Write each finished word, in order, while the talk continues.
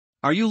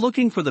Are you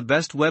looking for the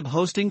best web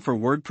hosting for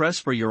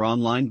WordPress for your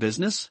online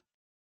business?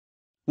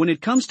 When it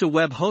comes to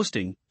web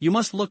hosting, you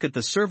must look at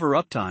the server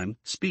uptime,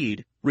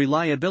 speed,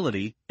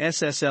 reliability,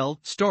 SSL,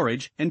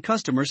 storage, and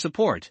customer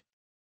support.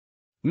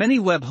 Many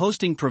web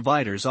hosting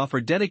providers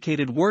offer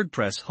dedicated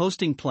WordPress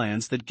hosting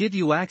plans that give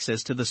you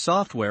access to the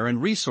software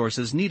and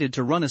resources needed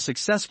to run a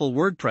successful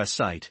WordPress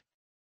site.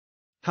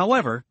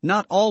 However,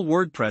 not all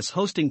WordPress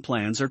hosting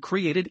plans are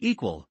created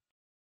equal.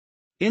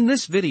 In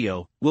this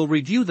video, we'll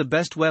review the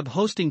best web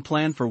hosting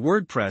plan for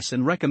WordPress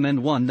and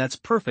recommend one that's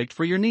perfect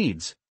for your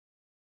needs.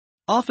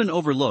 Often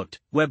overlooked,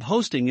 web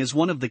hosting is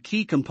one of the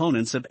key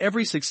components of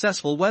every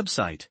successful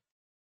website.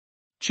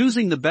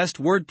 Choosing the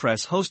best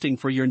WordPress hosting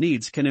for your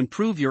needs can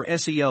improve your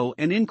SEO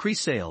and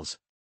increase sales.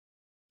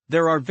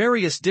 There are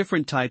various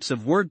different types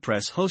of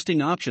WordPress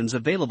hosting options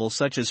available,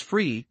 such as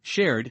free,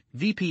 shared,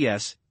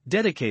 VPS,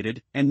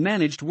 dedicated, and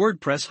managed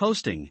WordPress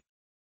hosting.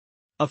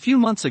 A few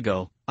months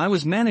ago, I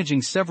was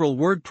managing several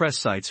WordPress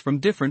sites from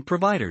different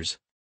providers.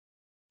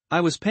 I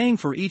was paying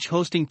for each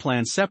hosting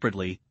plan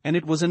separately, and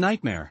it was a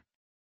nightmare.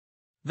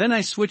 Then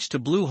I switched to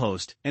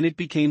Bluehost, and it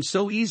became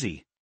so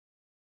easy.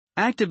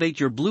 Activate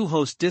your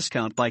Bluehost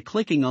discount by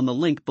clicking on the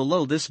link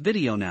below this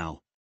video now.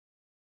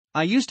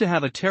 I used to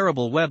have a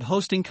terrible web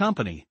hosting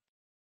company.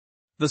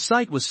 The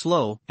site was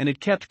slow, and it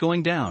kept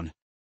going down.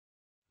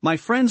 My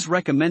friends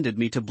recommended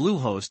me to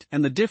Bluehost,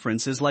 and the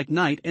difference is like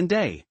night and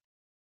day.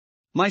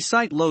 My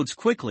site loads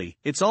quickly,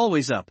 it's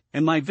always up,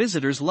 and my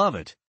visitors love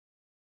it.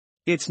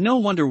 It's no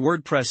wonder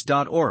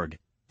WordPress.org,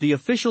 the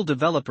official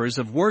developers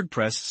of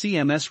WordPress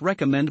CMS,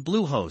 recommend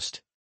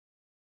Bluehost.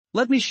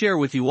 Let me share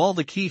with you all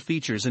the key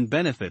features and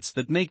benefits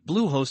that make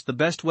Bluehost the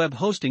best web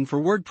hosting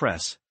for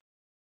WordPress.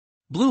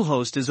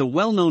 Bluehost is a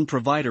well-known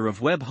provider of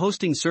web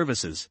hosting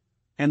services,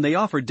 and they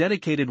offer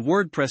dedicated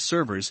WordPress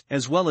servers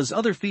as well as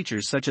other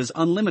features such as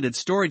unlimited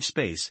storage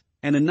space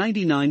and a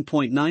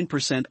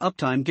 99.9%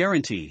 uptime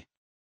guarantee.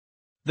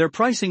 Their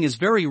pricing is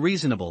very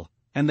reasonable,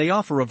 and they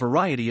offer a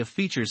variety of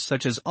features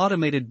such as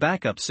automated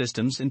backup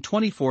systems and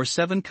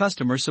 24/7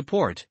 customer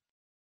support.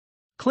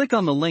 Click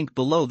on the link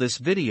below this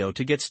video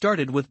to get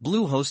started with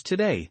Bluehost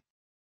today.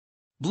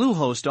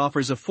 Bluehost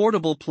offers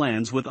affordable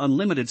plans with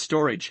unlimited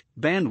storage,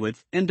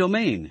 bandwidth, and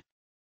domain.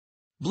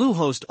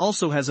 Bluehost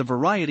also has a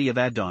variety of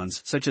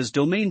add-ons such as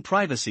domain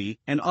privacy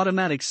and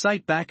automatic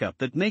site backup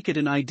that make it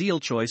an ideal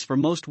choice for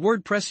most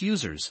WordPress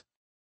users.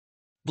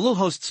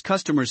 Bluehost's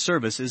customer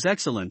service is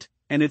excellent,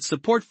 and its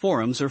support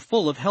forums are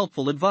full of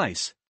helpful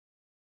advice.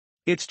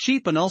 It's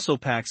cheap and also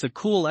packs a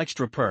cool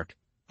extra perk,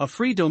 a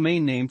free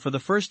domain name for the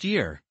first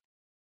year.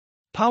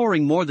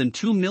 Powering more than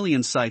 2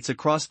 million sites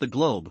across the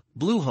globe,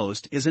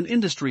 Bluehost is an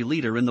industry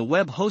leader in the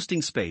web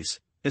hosting space,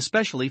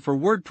 especially for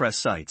WordPress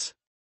sites.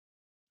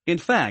 In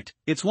fact,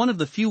 it's one of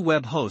the few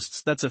web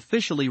hosts that's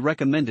officially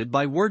recommended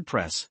by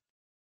WordPress.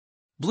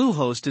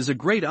 Bluehost is a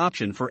great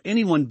option for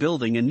anyone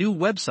building a new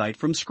website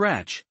from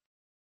scratch.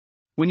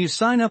 When you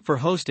sign up for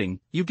hosting,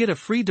 you get a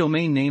free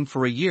domain name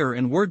for a year,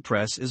 and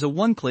WordPress is a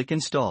one-click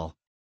install.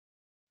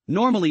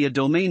 Normally a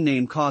domain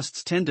name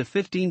costs $10 to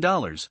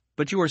 $15,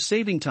 but you are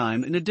saving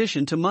time in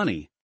addition to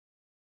money.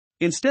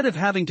 Instead of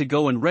having to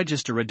go and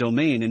register a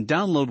domain and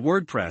download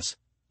WordPress,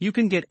 you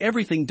can get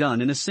everything done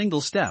in a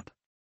single step.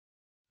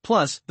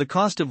 Plus, the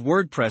cost of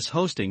WordPress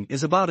hosting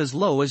is about as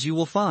low as you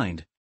will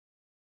find.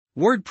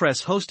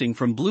 WordPress hosting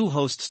from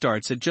Bluehost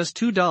starts at just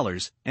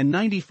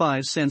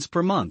 $2.95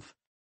 per month.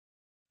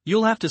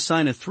 You'll have to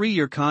sign a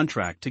 3-year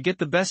contract to get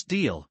the best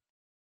deal.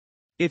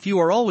 If you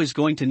are always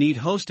going to need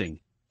hosting,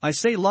 I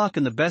say lock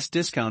in the best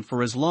discount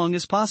for as long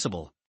as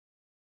possible.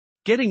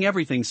 Getting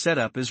everything set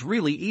up is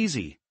really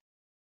easy.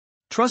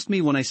 Trust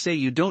me when I say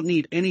you don't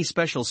need any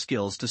special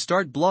skills to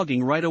start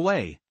blogging right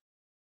away.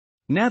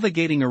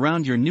 Navigating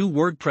around your new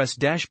WordPress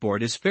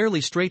dashboard is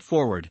fairly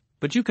straightforward,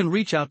 but you can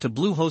reach out to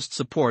Bluehost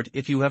support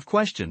if you have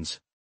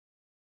questions.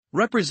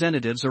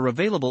 Representatives are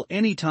available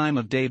any time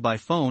of day by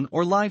phone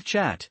or live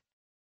chat.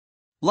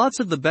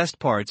 Lots of the best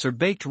parts are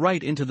baked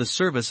right into the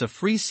service. A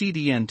free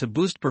CDN to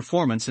boost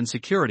performance and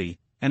security,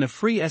 and a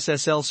free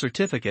SSL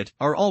certificate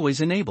are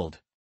always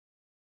enabled.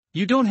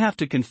 You don't have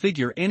to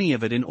configure any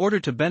of it in order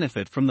to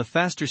benefit from the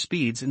faster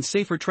speeds and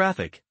safer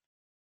traffic.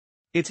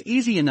 It's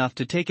easy enough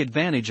to take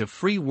advantage of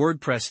free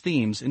WordPress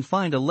themes and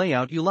find a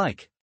layout you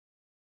like.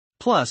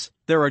 Plus,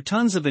 there are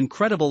tons of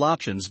incredible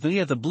options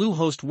via the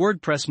Bluehost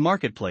WordPress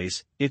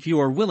marketplace if you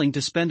are willing to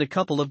spend a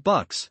couple of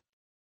bucks.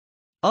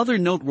 Other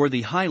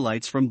noteworthy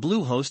highlights from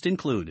Bluehost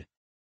include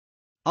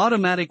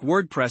automatic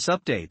WordPress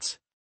updates,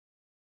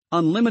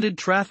 unlimited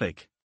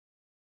traffic,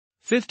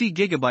 50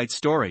 GB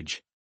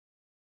storage,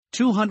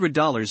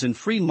 $200 in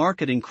free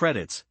marketing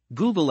credits,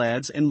 Google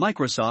Ads and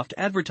Microsoft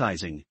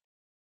advertising.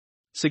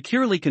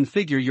 Securely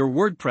configure your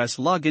WordPress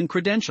login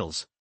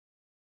credentials.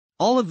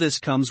 All of this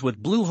comes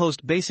with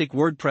Bluehost Basic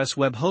WordPress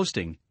web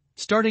hosting,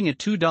 starting at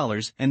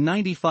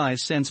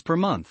 $2.95 per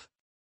month.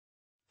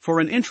 For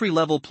an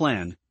entry-level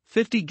plan,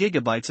 50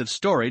 gigabytes of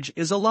storage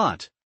is a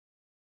lot.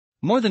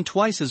 More than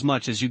twice as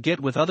much as you get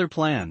with other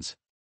plans.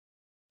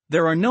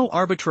 There are no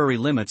arbitrary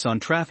limits on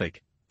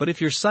traffic, but if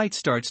your site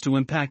starts to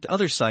impact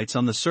other sites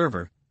on the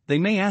server, they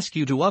may ask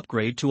you to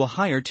upgrade to a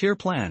higher tier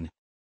plan.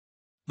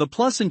 The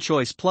Plus and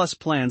Choice Plus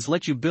plans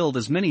let you build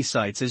as many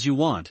sites as you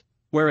want,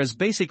 whereas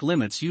Basic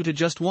limits you to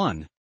just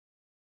one.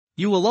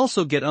 You will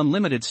also get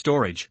unlimited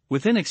storage,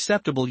 within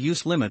acceptable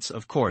use limits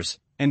of course,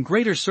 and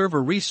greater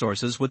server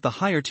resources with the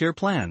higher tier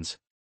plans.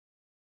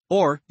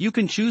 Or, you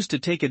can choose to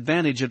take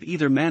advantage of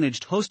either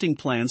managed hosting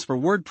plans for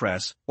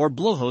WordPress, or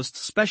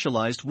Bluehost's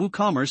specialized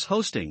WooCommerce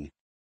hosting.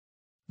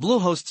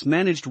 Bluehost's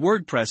managed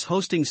WordPress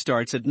hosting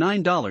starts at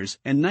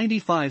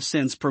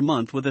 $9.95 per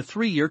month with a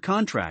 3-year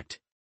contract.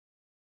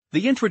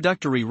 The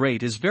introductory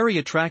rate is very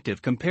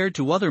attractive compared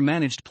to other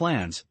managed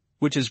plans,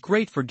 which is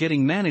great for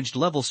getting managed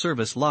level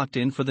service locked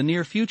in for the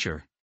near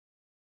future.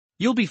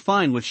 You'll be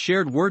fine with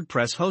shared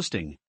WordPress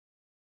hosting.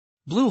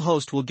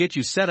 Bluehost will get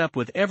you set up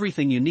with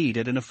everything you need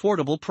at an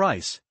affordable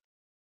price.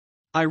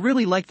 I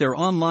really like their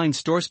online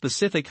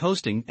store-specific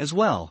hosting as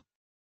well.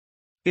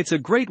 It's a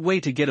great way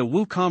to get a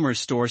WooCommerce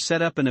store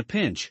set up in a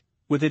pinch,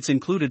 with its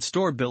included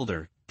store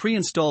builder,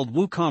 pre-installed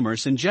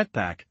WooCommerce and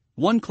Jetpack,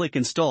 one-click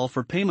install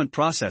for payment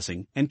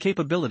processing, and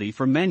capability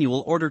for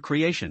manual order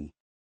creation.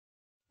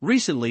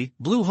 Recently,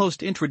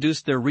 Bluehost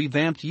introduced their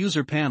revamped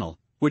user panel,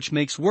 which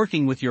makes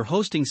working with your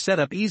hosting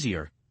setup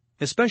easier,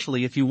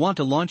 especially if you want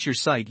to launch your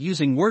site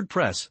using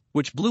WordPress,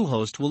 which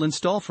Bluehost will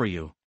install for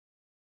you.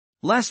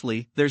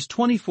 Lastly, there's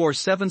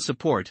 24/7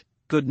 support,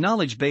 good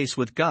knowledge base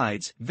with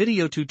guides,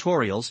 video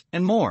tutorials,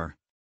 and more.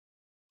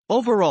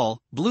 Overall,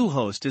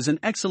 Bluehost is an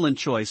excellent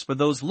choice for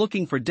those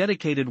looking for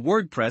dedicated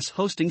WordPress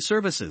hosting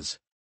services.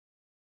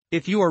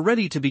 If you are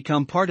ready to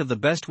become part of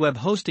the best web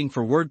hosting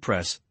for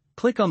WordPress,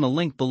 click on the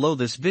link below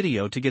this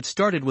video to get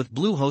started with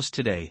Bluehost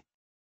today.